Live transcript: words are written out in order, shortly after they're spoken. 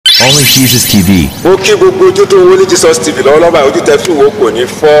Only Jesus TV. Ó kí gbogbo ojú tó ń wọlé Jesus TV lọ́wọ́lọ́wọ́ báyìí ojú tẹ fi wo kò ní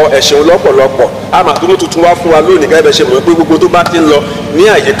fọ́ ẹ ṣeun lọ́pọ̀lọpọ̀. A máa tún tuntun wá fún wa lónìí gẹ́gẹ́ bẹ́ẹ̀ ṣe mọ̀ pé gbogbo tó bá ti ń lọ ní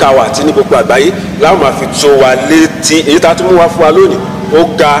àyíká wa àti ní gbogbo àgbáyé láwọn máa fi tó wa létí. Èyí tá a tún mú wá fún wa lónìí ó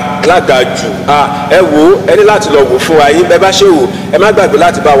ga lága jù. Ẹ wò ẹ ní láti lọ wò fún wa yín bẹ́ẹ̀ bá ṣe wò ẹ má gbàgbé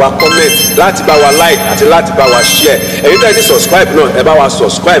láti bá wa comment láti bá wa like àti láti bá wa share. Èyí tẹ́ ti subscribe náà ẹ bá wa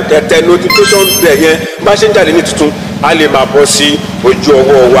subscribe kẹ́tẹ́ notification bell yẹn bá ṣe ń jáde ní tuntun a lè máa bọ́ sí ojú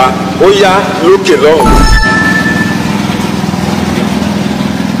ọwọ́ wa ó yá lókè lọ́hùn.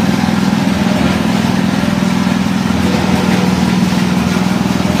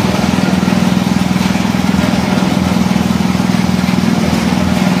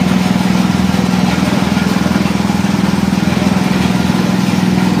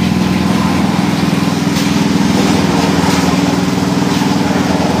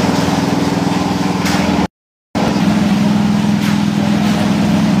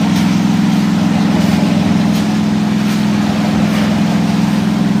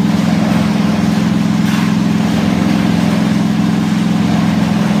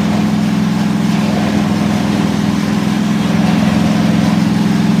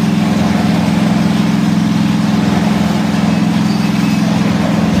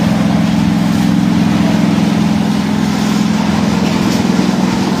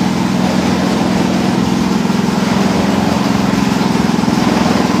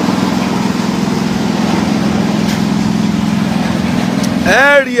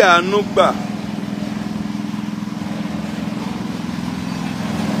 Ẹ rí àánú gbà.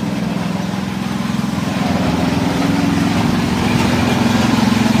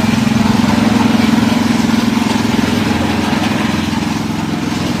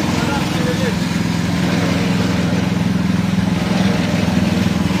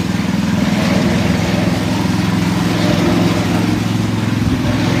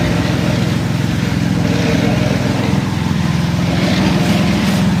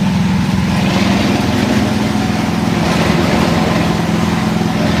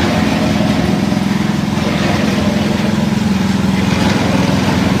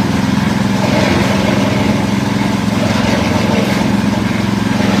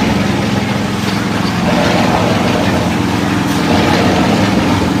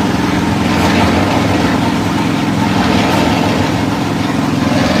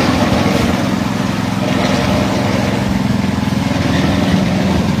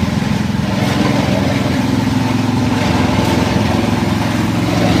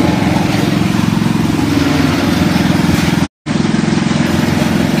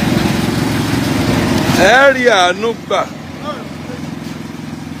 Ẹ rí àánú gbà.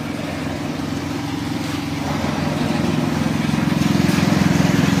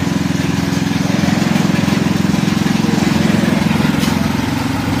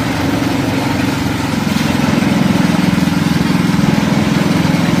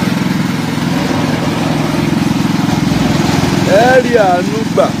 Ẹ rí àánú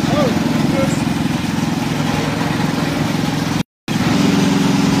gbà.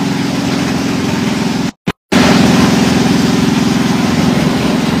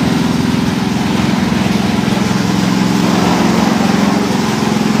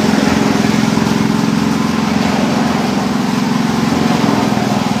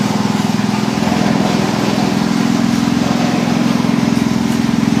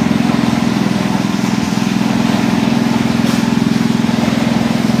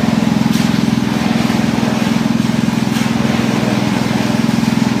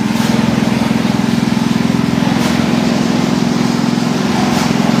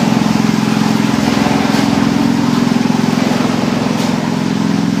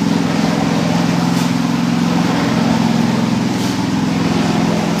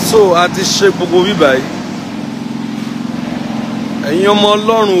 So a ti ṣe gbogbo bíbá yìí. Ẹ̀yin ọmọ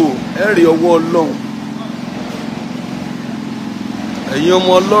Ọlọ́run o, ẹ rí ọwọ́ Ọlọ́run. Ẹ̀yin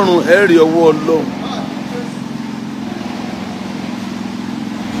ọmọ Ọlọ́run, ẹ rí ọwọ́ Ọlọ́run.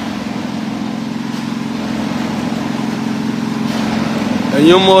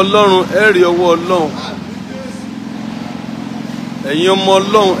 Ẹ̀yin ọmọ Ọlọ́run, ẹ rí ọwọ́ Ọlọ́run. Ẹ̀yin ọmọ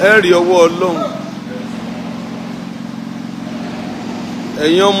Ọlọ́run, ẹ rí ọwọ́ Ọlọ́run.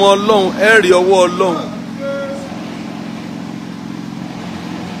 Ẹ̀yin ọmọ Ọlọ́run, ẹ rí ọwọ́ Ọlọ́run.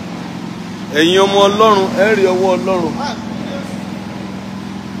 Ẹ̀yin ọmọ Ọlọ́run, ẹ rí ọwọ́ Ọlọ́run.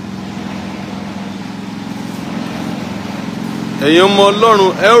 Ẹ̀yin ọmọ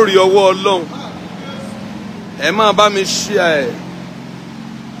Ọlọ́run, ẹ rí ọwọ́ Ọlọ́run. Ẹ máa bá mi share ẹ̀.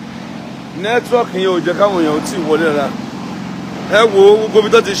 Nẹ́tíwọ́ọ̀kì yẹn ò jẹ́ káwọn èèyàn tí ì wọlé rárá. Ẹ wo gbogbo bí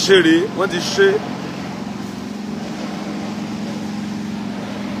tó ti ṣe rèé, wọ́n ti ṣe.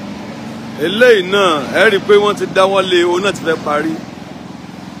 eléyìí náà ẹ rí i pé wọ́n ti dáwọ́ lé òun náà ti fẹ́ parí.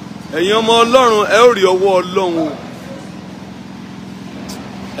 Ẹ̀yin ọmọ Ọlọ́run ẹ ó rí ọwọ́ Ọlọ́run o.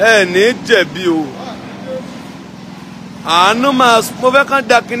 Ẹ ní jẹ̀bi o. Àánú máa mo fẹ́ kàn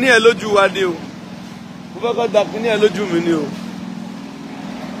da kinní ẹ lójú wa ni o. Mo fẹ́ kàn da kinní ẹ lójú mi ni o.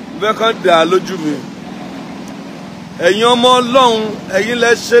 Mo fẹ́ kàn dà lójú mi. Ẹ̀yin ọmọ Ọlọ́run ẹ̀yin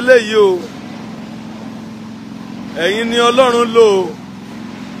lẹ ṣe léyìí o. Ẹ̀yin ni Ọlọ́run lò ó.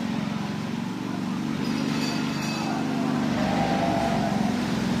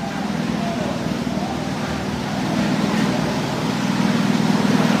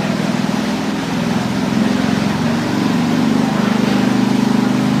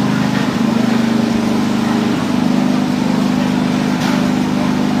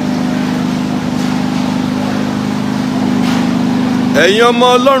 Ẹ̀yin ọmọ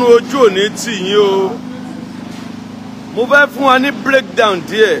Ọlọ́run ojú òní tì yín o. Mo fẹ́ fún wa ní breakdown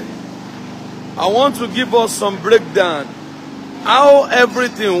díẹ̀. I want to give us some breakdown how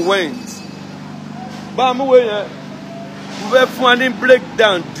everything went. Bá a mú wé yẹn. Mo fẹ́ fún wa ní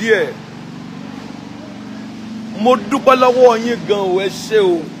breakdown díẹ̀. Mo dúpẹ́ lọ́wọ́ yín gan o, ẹ ṣé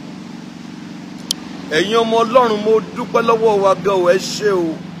o. Ẹ̀yin ọmọ Ọlọ́run mo dúpẹ́ lọ́wọ́ wa gan o, ẹ ṣé o.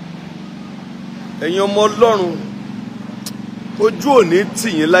 Ẹ̀yin ọmọ Ọlọ́run ojú òní tì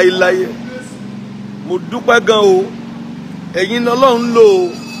yín láyéláyé. Mo dúpẹ́ gan o. Ẹ̀yin ni Ọlọ́run lò ó.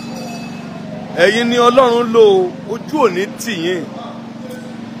 Ẹ̀yin ni Ọlọ́run lò ó. Ojú òní tì yín.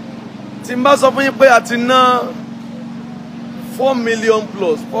 Tí n bá sọ fún yín pé a ti ná 4 million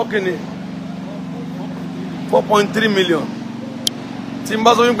plus fọ́kìnì 4.3 million. Tí n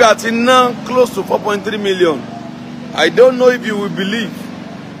bá sọ fún yín pé a ti ná close to 4.3 million. I don't know if you will believe.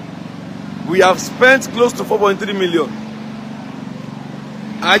 We have spent close to 4.3 million.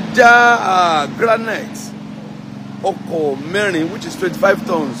 Ajá granite ọkọ̀ mẹ́rin which is 25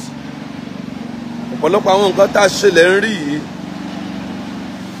 tons. Ọ̀pọ̀lọpọ̀ àwọn nǹkan tá a ṣe lẹ́ ń rí yìí.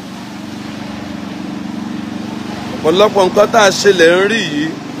 Ọ̀pọ̀lọpọ̀ nǹkan tá a ṣe lẹ́ ń rí yìí.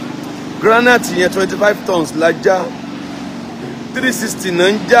 Granite yẹn 25 tons la já. 360 náà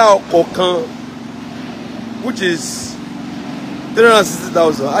ń já ọkọ̀ kan which is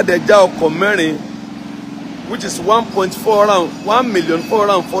 360,000. A dẹ̀ já ọkọ̀ mẹ́rin which is 1.4 around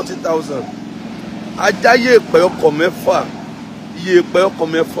 1,440,000. Ajá yèèpẹ̀ ọkọ̀ mẹ́fà, yèèpẹ̀ ọkọ̀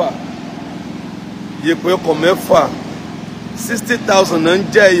mẹ́fà, yèèpẹ̀ ọkọ̀ mẹ́fà 60,000 náà ń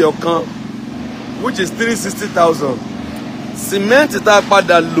jẹ́ ẹyọ kan which is 360,000. Cement tá a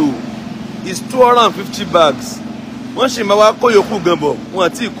padà lò is 250 bags. Wọ́n sì máa wá kó yòókù gan bọ̀, wọ́n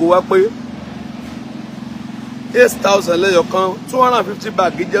àti ìkó wá pé 8,000 lẹ́yọ kan 250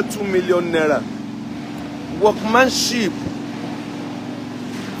 bags jẹ́ 2 million naira. Workmanship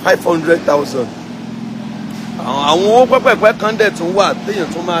 500,000. Àwọn owó pẹ́pẹ́pẹ́ kan dẹ̀ tún wà téèyàn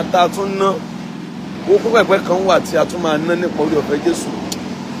tún máa ta tún ná. Owó pẹ́pẹ́pẹ́ kan wà tí a tún máa ná nípa orí ọ̀fẹ́ Jésù.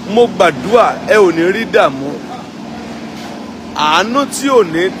 Mo gbàdúrà ẹ ò ní rí dààmú. Àánú tí ò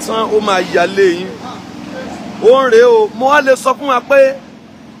ní tán ó máa yálé yín. Ó ń rèé o. Mo wá lè sọ fún wa pé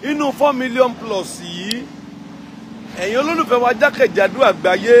inú 4 million plus yìí ẹ̀yin olólùfẹ́ wa jákèjádò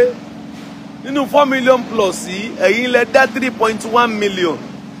àgbáyé nínú 4 million plus yìí ẹ̀yin lẹ dá 3.1 million.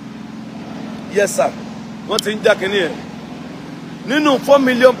 Yes sir. Wọ́n ti ń já kínní ẹ̀. Nínú 4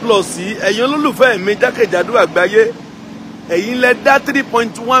 million plus yìí ẹ̀yin olólùfẹ́ mi jákèjádò àgbáyé ẹ̀yin lẹ dá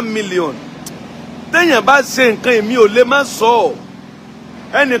 3.1 million. Téèyàn bá ṣe nǹkan èmi ò lè má sọ ọ́.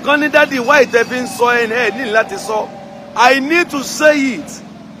 Ẹnìkan ní dádì wá ìtẹ́ fi ń sọ ẹ̀ ní láti sọ. I need to say it.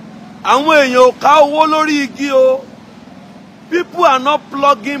 Àwọn èèyàn ò ká owó lórí igi o. People are not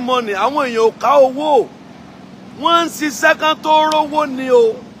plugging money. Àwọn èèyàn ò ká owó. Wọ́n ń ṣiṣẹ́ kan tó rówó ni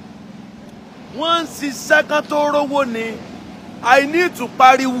o. Wọ́n ń ṣiṣẹ́ kan tó rówó ni. I need to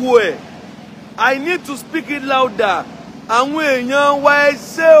pariwo ẹ̀. I need to speak it louder. Àwọn èèyàn wa ẹ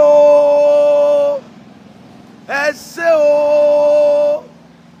ṣé o. Ẹ ṣé o.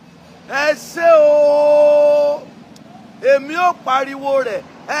 Ẹ ṣé o. Èmi ò pariwo rẹ̀.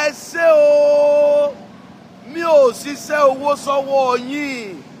 Ẹ ṣé o. Mi ò ṣiṣẹ́ owó sọ́wọ́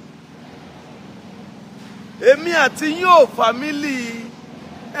yín. Èmi àti yín ò fámílì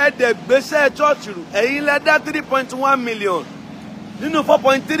ẹ̀ẹ́dẹ̀gbẹ́sẹ̀ church rù. Ẹ̀yin lẹ dá 3.1 million. Nínú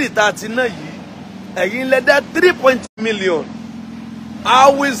 4.3 tá a ti ná yìí. Ẹ̀yin lẹ dá 3.1 million. I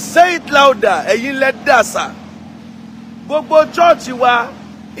will say it louder. Ẹ̀yin lẹ dá sà. Gbogbo church wa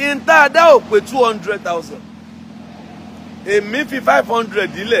ìta dá ò pé 200,000. Èmi fi 500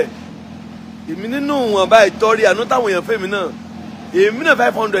 ilẹ̀. Èmi nínú wọn bá ìtọ́rí àánú táwọn èèyàn fèmí náà. Èmi náà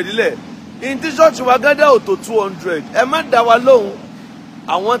 500 ilẹ̀. Ìntí church wa gádà ò tó 200. Ẹ má dá wa lóhùn.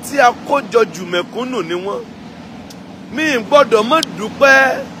 Àwọn tí a kó jọ jù mẹ̀kúnnù ni wọ́n. Mi gbọ́dọ̀ mọ́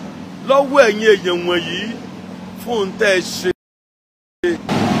dúpẹ́ lọ́wọ́ ẹ̀yin èèyàn wọ̀nyí fún tẹ́ ẹ ṣe.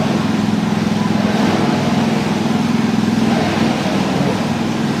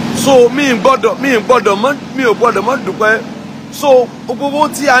 So mi ò gbọ́dọ̀ mọ́ dúpẹ́. So gbogbo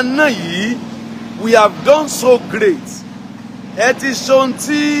tí a ná yìí, we have done so great. Ẹ ti ṣe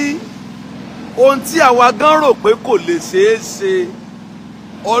ohun tí àwa gan rò pé kò lè ṣeé ṣe.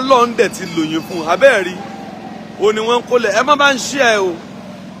 Ọlọ́run dẹ̀ ti lò yín fún abẹ́ẹ̀rí. O ní wọ́n kólẹ̀ ẹ má bá ń ṣe ẹ o.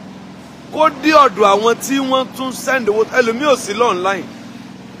 Kó dé ọ̀dọ̀ àwọn tí wọ́n tún send owó ẹlòmíì ò sí online.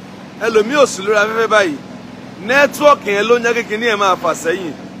 Ẹlòmíì ò sí lórí afẹ́fẹ́ báyìí. Nẹ́tíwọ̀kì yẹn ló ń jẹ́ kékeré ẹ máa fà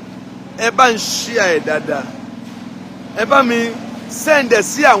sẹ́yìn. Ẹ bá ń ṣe ẹ dáadáa. Ẹ bá mi send ẹ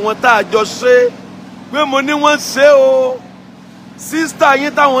sí àwọn tá a jọ ṣe pé mo ní wọ́n ṣe o. Sísítà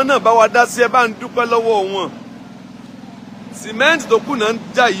yín táwọn náà bá wa dá sí ẹ bá ń dúpẹ́ lọ́wọ́ wọn. Sìmẹ́ǹtì tó kù náà ń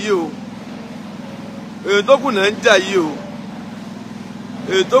jà yìí o. Èyí tó kù náà ń jà yìí o.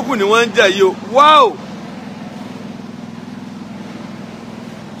 Èyí tó kù ni wọ́n ń jà yìí o. Wow!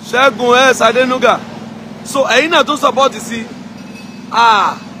 Ṣẹ́gun ẹ̀ Sadénúgà. So ẹ̀yin náà tún support sí.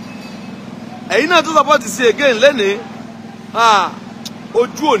 Ẹ̀yin náà tún support sí again lẹ́nìí.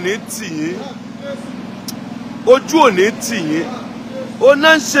 Ojú ò ní tì yín. Ojú ò ní tì yín. Ó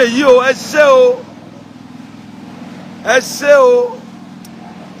náà ń ṣe yìí o, ẹ ṣé o. Ẹ ṣé o.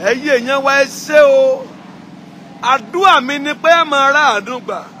 Ẹ̀yin èèyàn wa ẹ ṣé o. Àdúrà mi ni pé ẹ máa ra àánú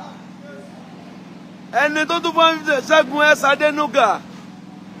gbà. Ẹni tó tún fún Ṣẹ́gun ẹ Sadénúgà.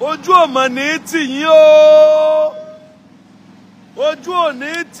 Ojú ò mọ̀ ní tì yín o. Ojú ò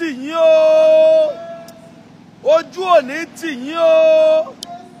ní tì yín o. Ojú ò ní tì yín o.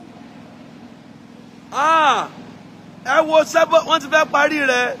 Ẹ wo sẹ́bọ̀ wọ́n ti fẹ́ parí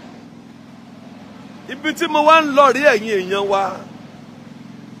rẹ̀. Ibi tí mo wá ń lọ rí ẹ̀yin èèyàn wa.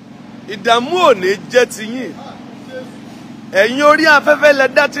 Ìdààmú ò ní jẹ́ ti yín. Ẹ̀yin orí afẹ́fẹ́ lẹ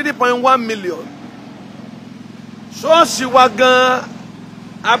dá 3.1 million. Ṣọ́ọ̀ṣì wa gan-an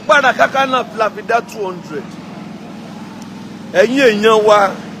agbára káká náà la fi dá 200. Ẹ̀yin èèyàn wa.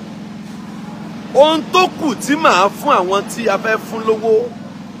 Ohun tó kù tí màá fún àwọn tí a fẹ́ fún lówó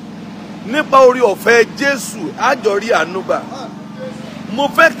nípa orí ọ̀fẹ́ Jésù àjọrí ànúgbà. Mo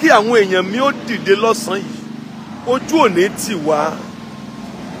fẹ́ kí àwọn èèyàn mi ó dìde lọ́sàn-án yìí. Ojú ò ní tì wá.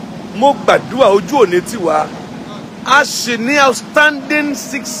 Mo gbàdúrà ojú ò ní tì wá. A ṣì ní outstanding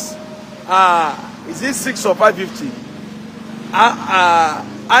 6 is it 6 or 550?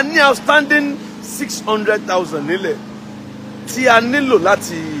 A ní outstanding 600,000 nílẹ̀ tí a nílò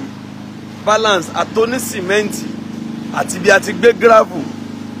láti balance àtòní sìmẹ́ǹtì àti bí a ti gbé gravel.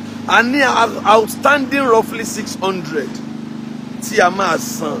 A ní outstanding roughly 600 tí a máa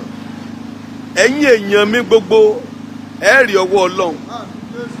san. Ẹ̀yin èèyàn mi gbogbo ẹ rí ọwọ́ Ọlọ́run.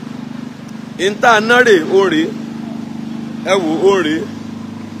 Ìta náírà òrè ẹ wò òrè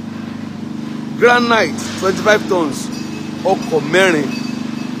granite 25 tons ọkọ̀ mẹ́rin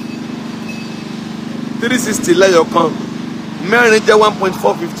 360 lẹ́yọ̀kan mẹ́rin jẹ́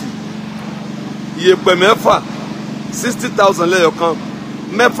 1.450 iyẹ̀pẹ̀ mẹ́fà 60,000 lẹ́yọ̀kan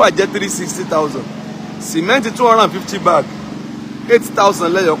mẹ́fà jẹ́ 360,000 cement 250 bag 8,000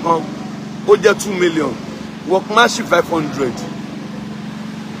 lẹ́yọ̀kan ó jẹ́ 2 million workmanship 500.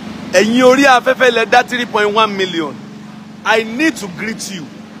 Ẹ̀yin orí afẹ́fẹ́ lẹ dá 3.1 million. I need to greet you.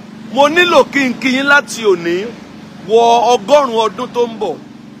 Mo nílò kí n kí yín láti òní wọ 100 ọdún tó ń bọ̀.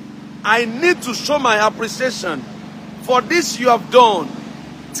 I need to show my appreciation for this you have done.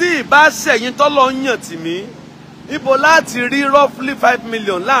 Tí ìbá ṣẹ̀yìn tọ́lọ́ ń yàn tì mí, ibo láti rí roughly 5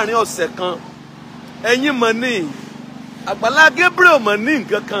 million láàrin ọ̀sẹ̀ kan. Ẹ̀yin mọ̀ ní Agbala Gabriel mọ̀ ní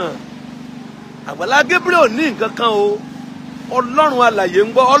nǹkan kan. Agbala Gabriel ní nǹkan kan o. Ọlọ́run alààyè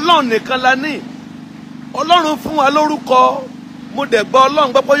ń gbọ́. Ọlọ́run nìkan la ní. Ọlọ́run fún wa lórúkọ. Mo dẹ̀ gbọ́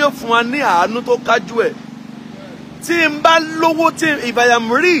Ọlọ́run gbọ́ pé yóò fún wa ní àánú tó kájú ẹ̀. Tí n bá lówó if I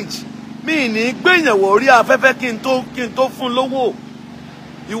am rich, mi ní gbéyàwó orí afẹ́fẹ́ kí n tó fún lówó.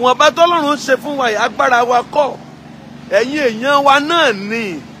 Ìwọ̀nba tọ́lọ́run ṣe fún wa agbára wa kọ́. Ẹ̀yin èèyàn wa náà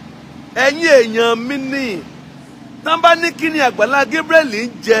ni. Ẹ̀yin èèyàn mi ni. Tán bá ní kí ni Agbala Gabriel ń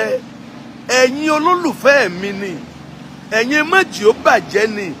jẹ. Ẹ̀yin olólùfẹ́ mi ni. Ẹ̀yin méjì ó bàjẹ́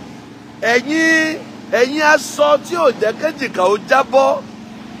ni. Ẹ̀yin aṣọ tí ò jẹ́ kéjìká ó jábọ́.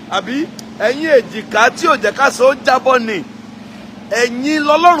 Àbí ẹ̀yin èjìká tí ò jẹ́ káṣọ ó jábọ́ ni. Ẹ̀yin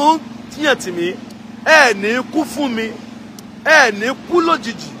lọ́lọ́run yàn tì mí. Ẹ ní kú fún mi. Ẹ ní kú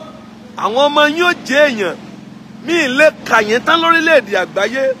lójijì. Àwọn ọmọ yín ó jẹ́ èèyàn. Mi ì lè kà yín tán lórílẹ̀-èdè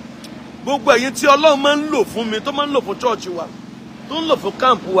àgbáyé. Gbogbo ẹ̀yin tí Ọlọ́run máa ń lò fún mi, tó máa ń lò fún church wa, tó ń lò fún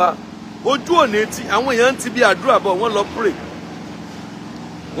camp wa. Ojú òní ti àwọn èèyàn ti bí àdúrà bọ̀ wọ́n lọ pray.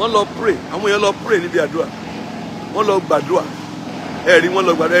 Wọ́n lọ pray. Àwọn èèyàn lọ pray níbi àdúrà. Wọ́n lọ gbàdúrà. ẹ̀rí wọn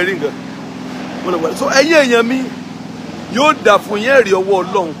lọ gbàdúrà ẹ̀rí nǹkan wọn lọ gbàdúrà so ẹ̀yin èèyàn mi yóò dà fún yín ẹ̀rí ọwọ́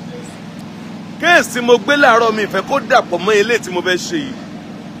Ọlọ́run kéèsì mo gbé láàárọ̀ mi ìfẹ́ kó dàpọ̀ mọ́ ilé tí mo fẹ́ ṣe yìí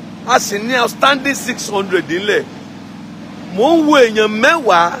a sì ní outstanding 600 nílẹ̀ mò ń wo èèyàn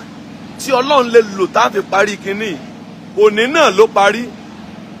mẹ́wàá tí Ọlọ́run lè lò tá a fi parí kinní òní náà ló parí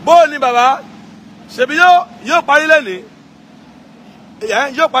bó o ní bàbá ṣebí yóò parí lẹ́nìí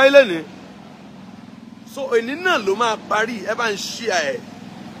yóò parí lẹ́nìí so òní náà ló máa parí ẹ bá ń ṣí ẹ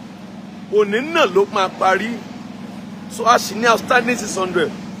òní náà ló máa parí so a sì ní outstanding 600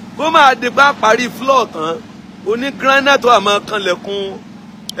 kó máa di bá parí floor tán oní granite wà máa kanlẹ̀kùn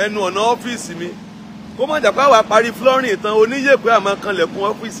ẹnu ọ̀nà ọ́fíìsì mi kó má jà pé àwa parí flooring tán oníyèpẹ̀ àmọ́ kanlẹ̀kùn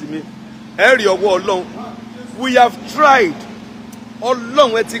ọ́fíìsì mi ẹ rí ọwọ́ Ọlọ́run we have tried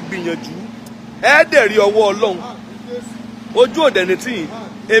Ọlọ́run ẹ ti gbìyànjú ẹ dẹ̀ rí ọwọ́ Ọlọ́run ojú òdẹ̀ ní tìyìn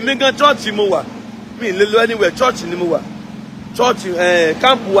èmi gan chọ́ọ̀chì mo wà mi ì lè lọ anywhere chọ́ọ̀chì ni mo wà chọ́ọ̀chì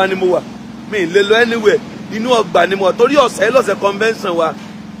káàmpù wa ni mo wà mi ì lè lọ anywhere inú ọgbà ni mo wà torí ọ̀sẹ̀ lọ́sẹ̀ convention wa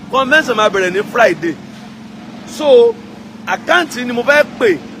convention máa bẹ̀rẹ̀ ní Friday so àkáǹtì ni mo fẹ́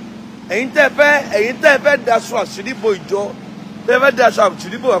pè ẹ̀yin tẹ́ fẹ́ daṣọ àṣírí bo ìjọ tẹ́ fẹ́ daṣọ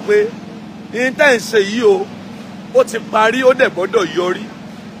àṣírí bo wà pé ẹ̀yin tẹ́ ń ṣe yìí o ó ti parí ó dẹ̀ gbọ́dọ̀ yọrí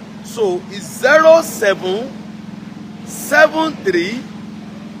so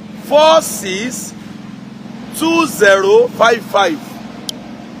 0773462055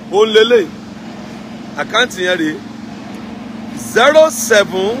 ó lélẹ̀ àkáǹtì yẹn rèé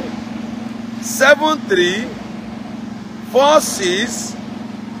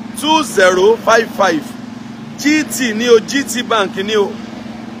 0773462055 GT ní o GT Bank ní o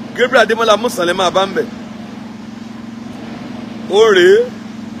Gabriel Adémọ́lá Mùsànlẹ̀ máa bá ń bẹ̀ ó rèé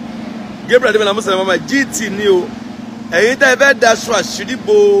Gabriel Adémọ́lá Mùsànlẹ̀ máa GT ní o ẹ̀yin tẹ́ ẹ fẹ́ daṣọ àṣírí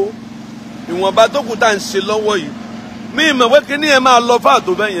bo ìwọ̀nba tó kù tá à ń ṣe lọ́wọ́ yìí mi ìmọ̀ pé kíní ẹ máa lọ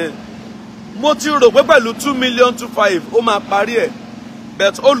fáàtó bẹ́ẹ̀ yẹn mo ti rò pé pẹ̀lú 2,250,000 ó máa parí ẹ̀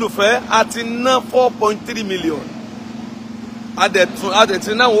but olùfẹ́ a ti ná 4.3 million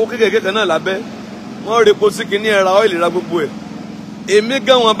adẹ̀tún náà owó kékeré kan náà lábẹ́ wọ́n repo sí kíní ẹ̀ra ọ́ìlì ra gbogbo ẹ̀ èmi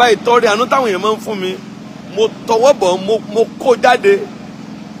gan wọn báyìí tọ́rí àánú táwọn èèyàn máa ń fún mi mo tọwọ́ bọ̀ mo kó jáde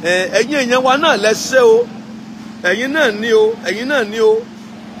ẹ̀yin èèyàn wa náà lẹ́sẹ̀ o ẹ̀yin náà ní o ẹ̀yin náà ní o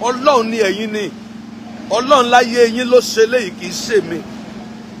Ọlọ́run ní ẹ̀yin ní Ọlọ́run láyé ẹ̀yin ló ṣe léyìí kì í ṣe mi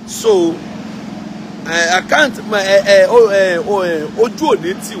so account ojú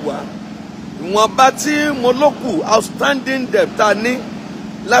òní ti wá ìwọ̀nba tí mo lókù outstanding debt ta ní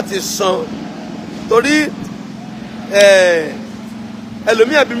láti san torí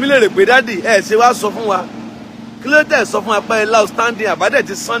ẹlòmíà bí mi lè rè pé dádì ẹ ṣe wá sọ fún wa kí ló tẹ̀ sọ fún wa pé outstanding àbádẹ́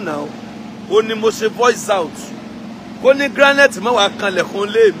ti sàn náà ó ní mo ṣe voice out kó ní granite mọ́ wàá kanlẹ̀kùn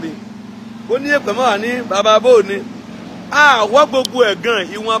lé mi kó ní èpè mọ́ wàá ní bàbá bò ní àwọ̀ gbogbo ẹ̀ gan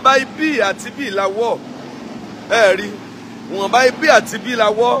ìwọ̀nba ibi àti bí ìlàwọ̀ ẹ rí ìwọ̀nba ibi àti bí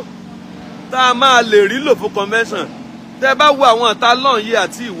ìlàwọ̀ tá a máa lè rí lò fún convention tẹ́ bá wo àwọn ọ̀tá lọ́hùn-ún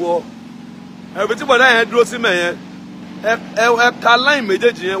àti ìwọ ẹ̀rù tí bọ̀dá yẹn dúró sí mẹ́yẹn ẹ ka line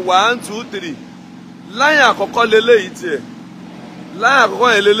méjèèjì yẹn 1 2 3 line àkọ́kọ́ leléyìí tiẹ̀ line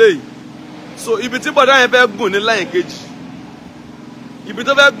àkọ́kọ́ yẹn leléyìí so ibi tí bọ̀dá yẹn fẹ́ gùn ní line kejì ibi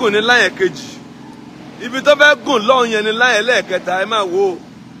tó fẹ́ gùn ní line kejì ibi tó fẹ́ gùn lọ́hùn yẹn ní line ẹlẹ́ẹ̀kẹta ẹ máa wo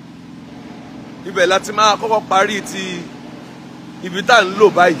ibẹ̀ láti máa kọ́kọ́ parí ti ibi tá à ń lò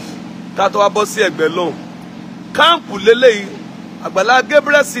báyìí ká tó wá bọ́ sí ẹgbẹ́ lọ́hùn káàmpù leléyìí Agbala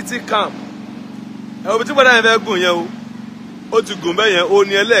Gabriel City Camp ibi tí bọ̀dá yẹn fẹ́ gùn yẹn o ó ti gùn bẹ́ẹ̀ yẹn ó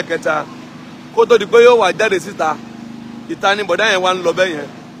ní ẹlẹ́ẹ̀kẹta kó tó di pé yóò wà jáde síta ìta ni bọ̀dá yẹn wá ń lọ bẹ́ẹ̀ yẹn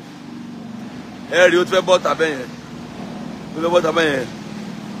ẹ rí ó ti fẹ́ bọ́ta bẹ́ẹ̀ yẹn ó ti fẹ́ bọ́ta bẹ́ẹ̀ yẹn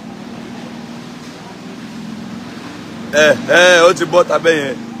ó ti bọ́ta bẹ́ẹ̀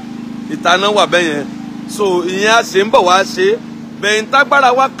yẹn ìta náà wà bẹ́ẹ̀ yẹn so ìyẹn a ṣe ń bọ̀ wá ṣe bẹ́ẹ̀ ń tágbára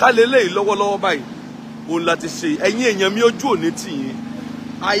wá kálẹ̀ léyìí lọ́wọ́lọ́wọ́ báyìí òun láti ṣe ẹ̀yin èèyàn mi ojú òní tì yín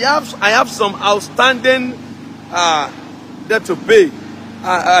I have some outstanding debt to pay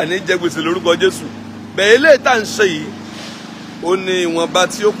ní jẹ gbèsè lórúkọ Jésù bẹ́ẹ̀ ilé ìta ń ṣe yìí ó ní ìwọ̀nba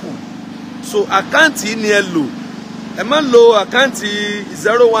tí ó kù so àkáǹtì ni ẹ lò ẹ má lo àkáǹtì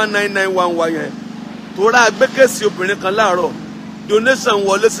 01991 yẹn tó rà gbẹ́kẹ̀sí obìnrin kan láàárọ̀ donation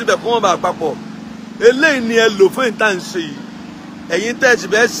wọlé síbẹ̀ kó wọ́n bá papọ̀ eléyìí ni ẹ lò fún ìta ń ṣe yìí ẹ̀yin tẹ́ ẹ ti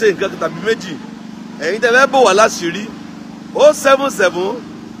bẹ́ẹ̀ ṣe nǹkan tàbí méjì ẹ̀yin tẹ́ bẹ́ẹ̀ bò wá láṣìírí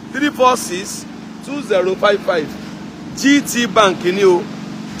 077-346-2055 GT Bank ni o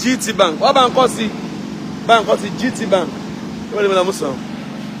GT Bank wọ́n bá ń kọ́ sí GT Bank wọ́n lè mọ̀ lámú sàn.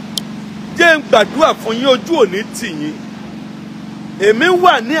 jẹ́ ń gbàdúrà fún yín ojú òní tì yín èmi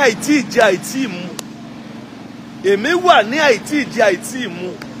wà ní àìtí ìjẹ àìtí ìmu èmi wà ní àìtí ìjẹ àìtí ìmu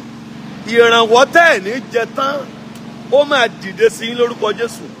ìrànwọ́ tẹ́ ẹ̀ ní jẹ tán ó máa dìde sí yín lórúkọ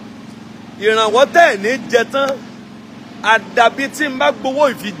Jésù. Ìrànwọ́ tẹ́ ẹ̀ ní jẹ tán àdàbí tí n bá gbowó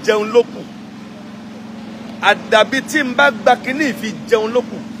ìfi jẹun lókù, àdàbí tí n bá gba kíní ìfi jẹun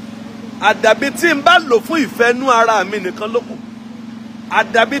lókù, àdàbí tí n bá lò fún ìfẹ́nú ara mi nìkan lókù,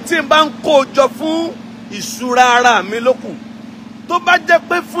 àdàbí tí n bá ń kó o jọ fún ìṣúra ara mi lókù. Tó bá jẹ́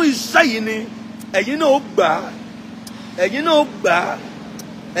pé fún iṣẹ́ yìí ni ẹ̀yin náà ó gbà á, ẹ̀yin náà ó gbà á,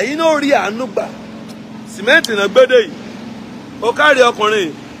 ẹ̀yin náà ó rí àánú gbà. Sìmẹ́ǹtì náà gbédè yìí ó kárí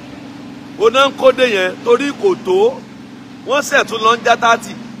ọkùnrin ó náà ń kódé yẹn torí kò tó wọ́n ṣẹ̀tún lọ ń já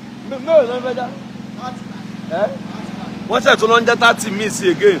 30. Mẹ́rin ló ń fẹ́ já wọ́n ṣẹ̀tún lọ ń já 30 míì sí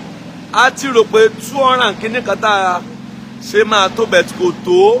again. A ti rò pé 200 kíní kan tá a ṣe máa tó bẹ̀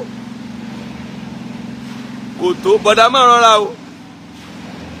kò tó bọ̀dá máa rọra o,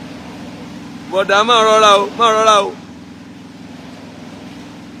 bọ̀dá máa rọra o, máa rọra o.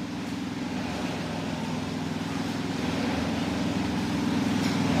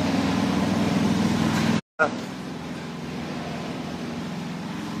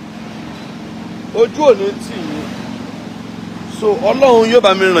 Ojú ò ní tì yín, so Ọlọ́run yóò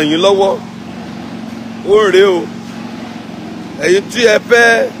bá mi ràn yín lọ́wọ́. Ó rèé o, ẹ̀yin tí ẹ fẹ́,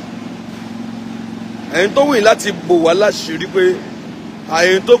 ẹ̀yin tó wù yín láti bò wá láṣìírí pé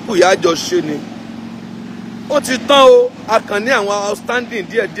àyìn tó kù yá jọ ṣe ni. Ó ti tán o, a kàn ní àwọn outstanding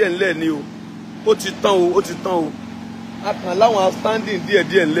díẹ̀díẹ̀ ńlẹ̀ ni o. Ó ti tán o, ó ti tán o, a kàn láwọn outstanding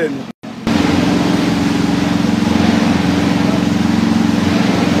díẹ̀díẹ̀ ńlẹ̀ ni.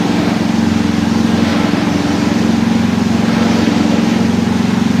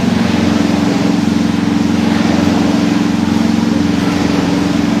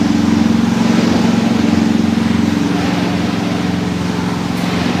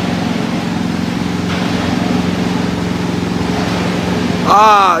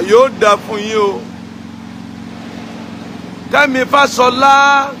 Yóò dà fún yín o. Kẹ́mi Fásọlá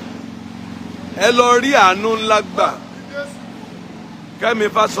ẹ lọ rí àánú ńlá gbà. Kẹ́mi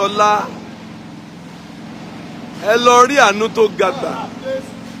Fásọlá ẹ lọ rí àánú tó ga gbà.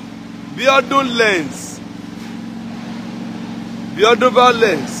 Bíọ́dún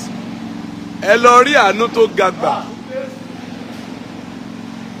violence ẹ lọ rí àánú tó ga gbà.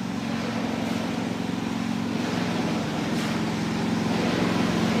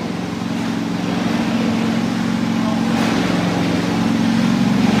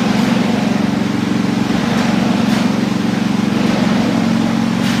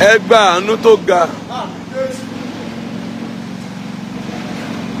 Ẹ gba àánú tó ga.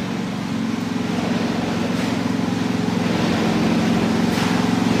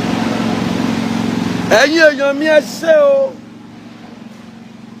 Ẹ̀yin èèyàn mi ẹ ṣé o,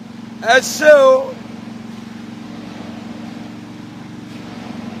 ẹ ṣé o.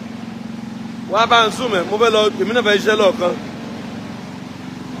 Wọ́n bá ń sùn mẹ́, mo fẹ́ lọ, èmi náà fẹ́ iṣẹ́ lọ́ọ̀kan.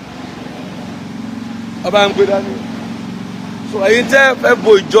 Ọba ń gbé dání. So ẹ̀yin tẹ́ fẹ́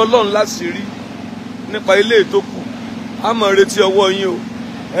bo ìjọ Ọlọ́run láṣìírí nípa ilé ìtókù, a máa retí ọwọ́ yín o.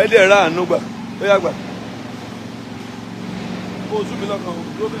 Ẹ dẹ̀ ra àánú gbà, ó yá gbà. Kó o sún mi lọ́kàn o,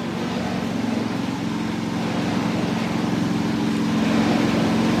 ló bẹ̀rẹ̀.